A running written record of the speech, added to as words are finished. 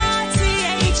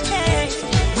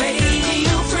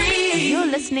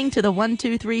listening to the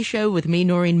 123 show with me,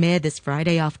 Noreen Mayer, this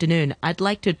Friday afternoon. I'd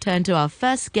like to turn to our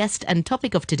first guest and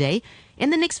topic of today. In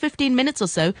the next 15 minutes or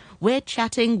so, we're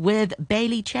chatting with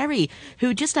Bailey Cherry,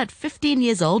 who just at 15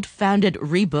 years old founded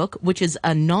Rebooked, which is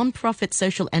a non-profit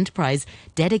social enterprise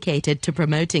dedicated to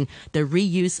promoting the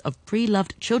reuse of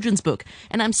pre-loved children's book.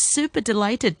 And I'm super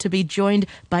delighted to be joined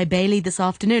by Bailey this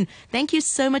afternoon. Thank you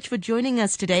so much for joining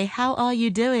us today. How are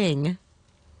you doing?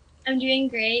 I'm doing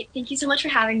great. Thank you so much for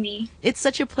having me. It's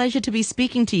such a pleasure to be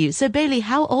speaking to you. So, Bailey,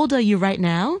 how old are you right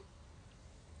now?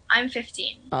 I'm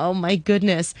 15. Oh, my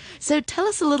goodness. So tell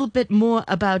us a little bit more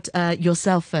about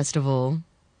yourself, first of all.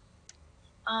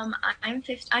 I'm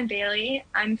Bailey.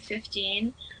 I'm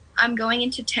 15. I'm going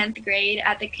into 10th grade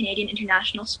at the Canadian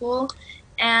International School.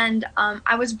 And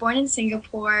I was born in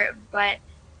Singapore, but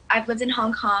I've lived in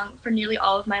Hong Kong for nearly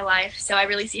all of my life. So I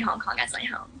really see Hong Kong as my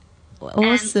home.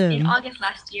 Awesome. And in August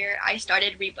last year, I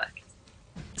started Rebooked.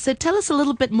 So tell us a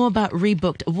little bit more about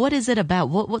Rebooked. What is it about?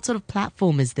 What sort of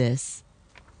platform is this?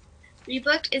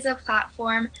 Rebooked is a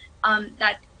platform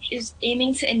that is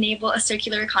aiming to enable a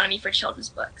circular economy for children's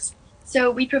books. So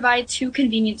we provide two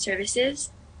convenient services.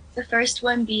 The first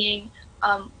one being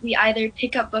we either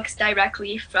pick up books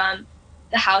directly from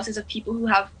the houses of people who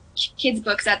have kids'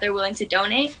 books that they're willing to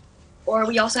donate, or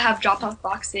we also have drop-off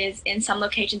boxes in some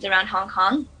locations around Hong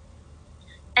Kong.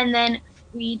 And then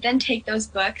we then take those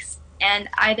books and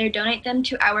either donate them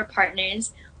to our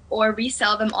partners or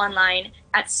resell them online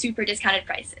at super discounted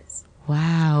prices.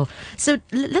 Wow. So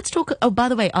let's talk. Oh, by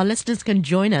the way, our listeners can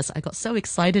join us. I got so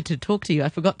excited to talk to you. I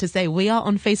forgot to say we are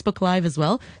on Facebook Live as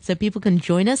well. So people can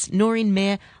join us. Noreen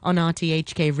Mayer on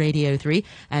RTHK Radio 3.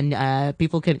 And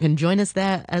people can join us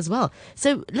there as well.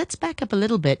 So let's back up a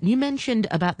little bit. You mentioned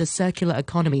about the circular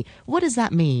economy. What does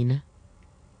that mean?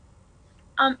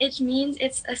 It means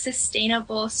it's a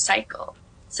sustainable cycle.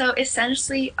 So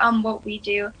essentially what we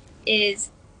do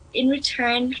is in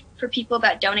return for people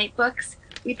that donate books,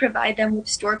 we provide them with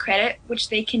store credit, which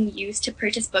they can use to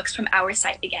purchase books from our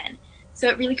site again. So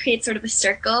it really creates sort of a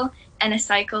circle and a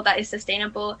cycle that is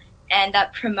sustainable and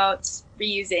that promotes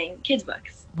reusing kids'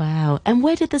 books. Wow. And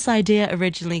where did this idea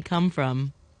originally come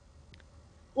from?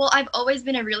 Well, I've always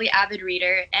been a really avid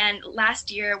reader, and last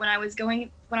year when I was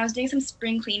doing some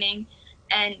spring cleaning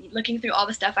and looking through all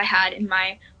the stuff I had in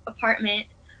my apartment,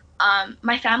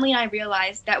 my family and I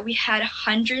realized that we had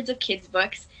hundreds of kids'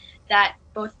 books that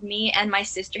both me and my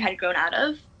sister had grown out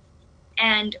of.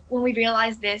 And when we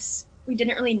realized this, we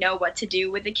didn't really know what to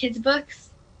do with the kids'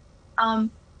 books.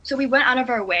 So we went out of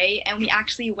our way and we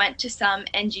actually went to some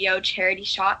NGO charity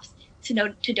shops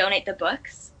to donate the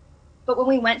books. But when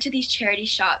we went to these charity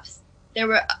shops, there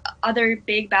were other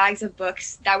big bags of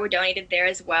books that were donated there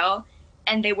as well,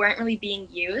 and they weren't really being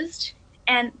used.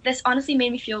 And this honestly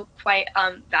made me feel quite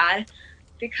bad,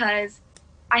 because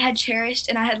I had cherished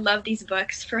and I had loved these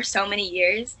books for so many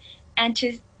years, and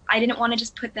I didn't want to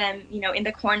just put them, in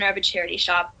the corner of a charity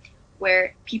shop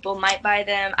where people might buy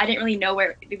them. I didn't really know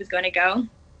where it was going to go.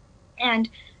 And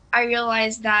I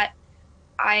realized that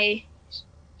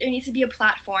there needs to be a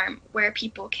platform where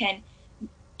people can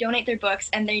donate their books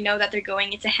and they know that they're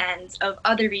going into hands of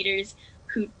other readers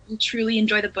who truly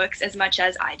enjoy the books as much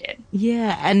as I did.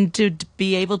 Yeah, and to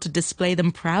be able to display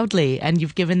them proudly, and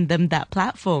you've given them that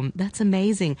platform. That's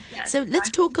amazing. Yes, so let's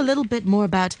talk a little bit more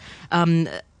about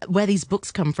where these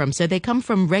books come from. So they come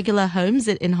from regular homes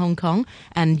in Hong Kong,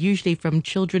 and usually from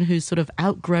children who sort of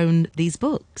outgrown these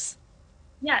books.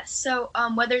 Yes, so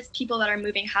whether it's people that are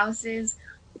moving houses,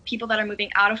 people that are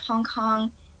moving out of Hong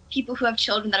Kong, people who have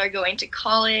children that are going to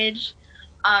college,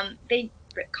 they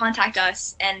contact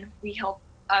us and we help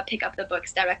pick up the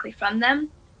books directly from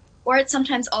them. Or it's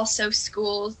sometimes also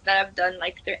schools that have done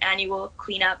like their annual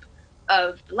cleanup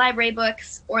of library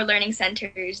books, or learning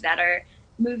centers that are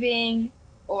moving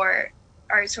or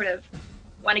are sort of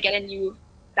want to get a new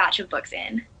batch of books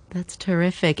in. That's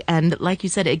terrific. And like you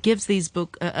said, it gives these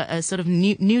books a sort of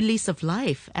new lease of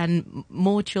life, and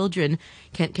more children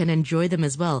can enjoy them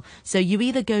as well. So you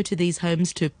either go to these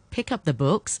homes to pick up the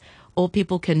books, or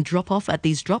people can drop off at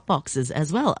these drop boxes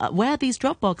as well. Where are these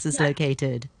drop boxes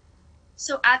located?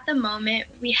 So at the moment,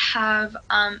 we have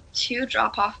two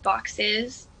drop-off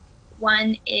boxes,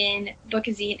 one in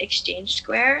Bookazine Exchange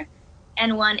Square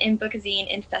and one in Bookazine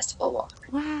in Festival Walk.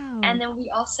 Wow. And then we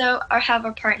also have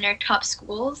our partner, Top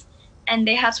Schools, and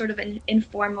they have sort of an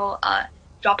informal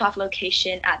drop-off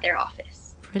location at their office.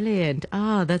 Brilliant.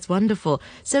 Ah, that's wonderful.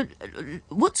 So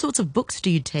what sorts of books do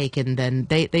you take in then?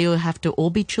 They all have to all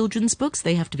be children's books?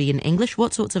 They have to be in English?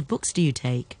 What sorts of books do you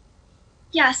take?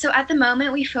 Yeah, so at the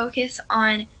moment we focus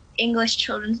on English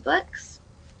children's books.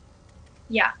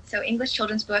 Yeah, so English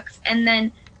children's books. And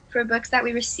then For books that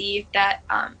we receive that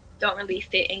don't really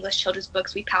fit English children's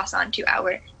books, we pass on to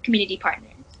our community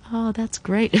partners. Oh, that's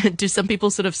great. Do some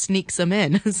people sort of sneak some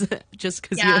in just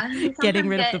because you're Yeah, we getting sometimes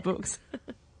rid of the get books?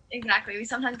 exactly. We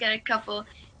sometimes get a couple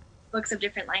books of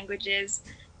different languages,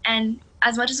 and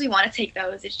as much as we want to take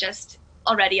those, it's just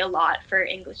already a lot for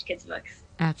English kids books.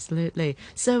 Absolutely.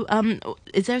 So,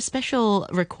 is there a special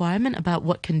requirement about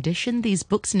what condition these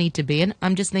books need to be in?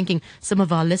 I'm just thinking some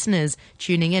of our listeners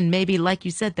tuning in, maybe, like you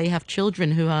said, they have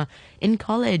children who are in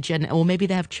college, or maybe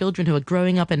they have children who are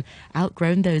growing up and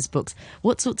outgrown those books.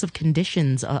 What sorts of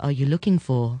conditions are you looking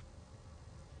for?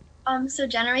 So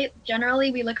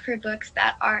generally, we look for books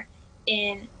that are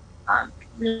in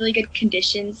really good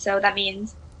condition. So that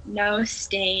means no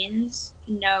stains,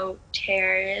 no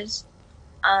tears,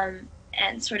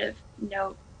 and sort of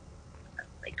no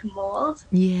like mold.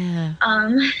 Yeah.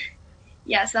 Um,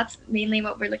 yeah, so that's mainly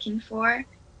what we're looking for.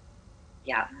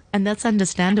 Yeah. And that's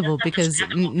understandable because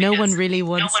no one really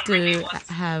wants to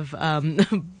have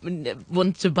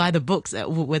want to buy the books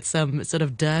with some sort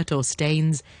of dirt or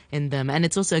stains in them. And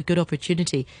it's also a good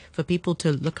opportunity for people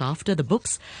to look after the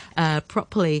books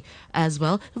properly as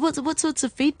well. What sorts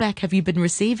of feedback have you been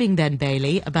receiving then,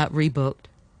 Bailey, about Rebooked?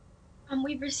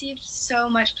 We've received so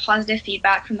much positive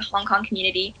feedback from the Hong Kong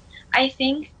community. I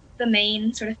think the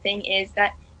main sort of thing is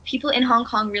that people in Hong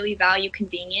Kong really value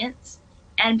convenience.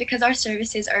 And because our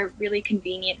services are really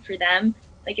convenient for them,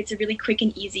 like it's a really quick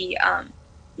and easy,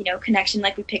 connection.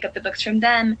 Like we pick up the books from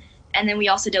them, and then we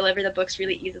also deliver the books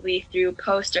really easily through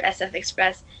Post or SF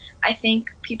Express. I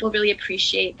think people really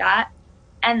appreciate that.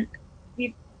 And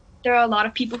we there are a lot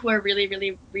of people who are really,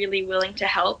 really, really willing to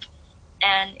help,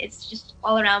 and it's just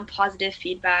all around positive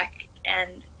feedback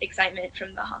and excitement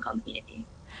from the Hong Kong community.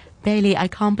 Bailey, I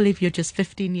can't believe you're just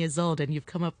 15 years old and you've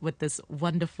come up with this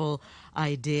wonderful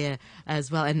idea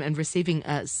as well, and receiving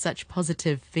such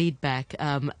positive feedback.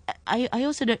 I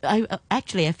also know,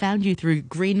 I found you through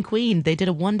Green Queen. They did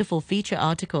a wonderful feature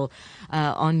article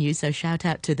on you, so shout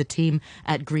out to the team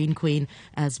at Green Queen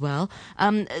as well.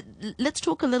 Let's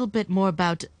talk a little bit more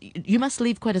about, you must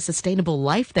lead quite a sustainable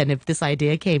life then if this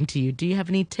idea came to you. Do you have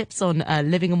any tips on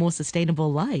living a more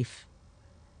sustainable life?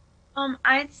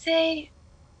 I'd say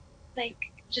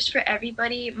like just for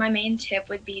everybody, my main tip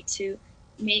would be to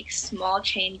make small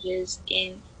changes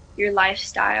in your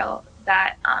lifestyle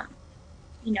that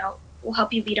will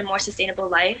help you lead a more sustainable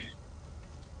life.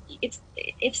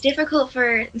 It's difficult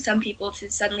for some people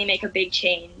to suddenly make a big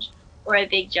change or a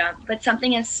big jump, but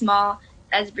something as small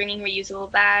as bringing reusable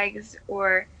bags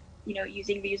or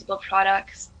using reusable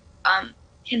products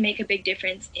can make a big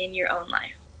difference in your own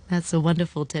life. That's a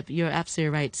wonderful tip. You're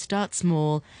absolutely right. Start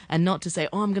small and not to say,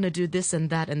 oh, I'm going to do this and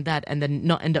that, and then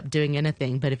not end up doing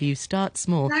anything. But if you start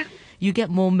small, Exactly. you get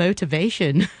more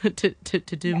motivation to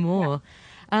do Yeah, more.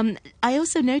 I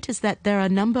also noticed that there are a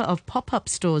number of pop-up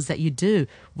stores that you do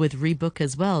with Rebook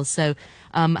as well. So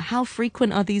how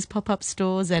frequent are these pop-up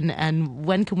stores, and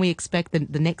when can we expect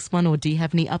the next one, or do you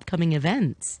have any upcoming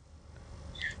events?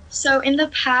 So in the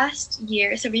past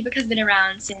year, so Rebook has been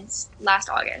around since last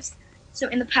August. So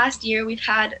in the past year, we've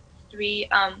had 3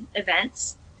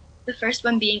 events. The first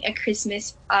one being a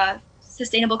Christmas,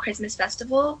 sustainable Christmas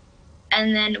festival,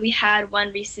 and then we had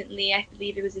one recently. I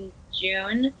believe it was in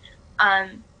June.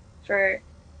 For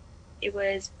it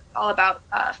was all about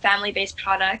family-based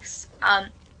products,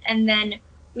 and then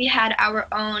we had our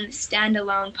own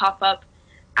standalone pop-up,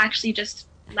 actually just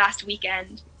last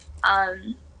weekend,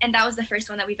 and that was the first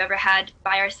one that we've ever had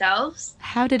by ourselves.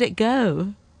 How did it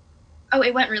go? Oh,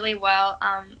 it went really well.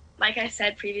 Like I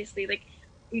said previously, like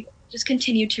we just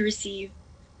continued to receive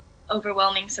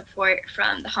overwhelming support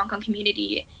from the Hong Kong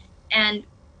community, and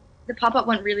the pop-up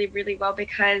went really, really well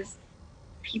because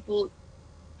people,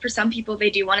 for some people, they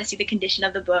do want to see the condition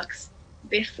of the books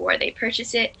before they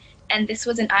purchase it, and this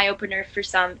was an eye-opener for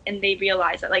some, and they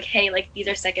realized that like, hey, like these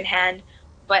are secondhand,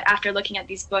 but after looking at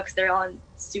these books, they're all in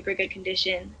super good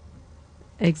condition.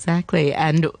 Exactly.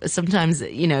 And sometimes,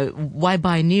 why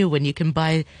buy new when you can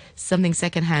buy something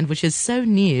secondhand, which is so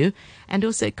new and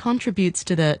also contributes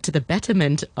to the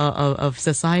betterment of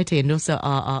society and also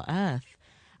our earth.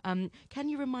 Can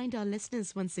you remind our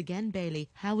listeners once again, Bailey,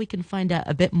 how we can find out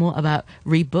a bit more about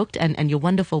Rebooked and your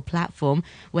wonderful platform?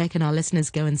 Where can our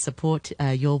listeners go and support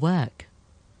your work?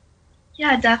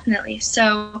 Yeah, definitely.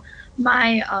 So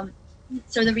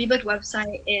the Rebooked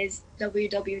website is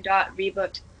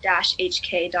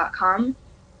www.rebooked-hk.com,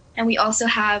 and we also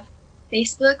have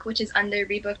Facebook, which is under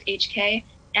Rebooked HK,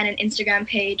 and an Instagram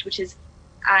page, which is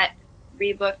at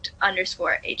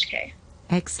Rebooked_HK.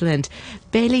 Excellent.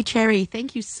 Bailey Cherry,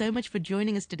 thank you so much for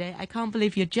joining us today. I can't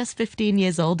believe you're just 15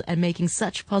 years old and making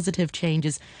such positive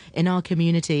changes in our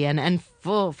community and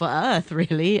for Earth,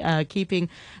 really, keeping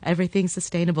everything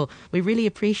sustainable. We really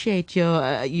appreciate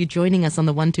you joining us on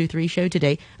the 123 show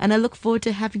today, and I look forward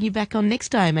to having you back on next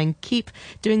time and keep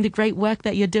doing the great work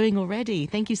that you're doing already.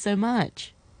 Thank you so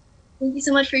much. Thank you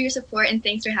so much for your support and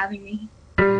thanks for having me.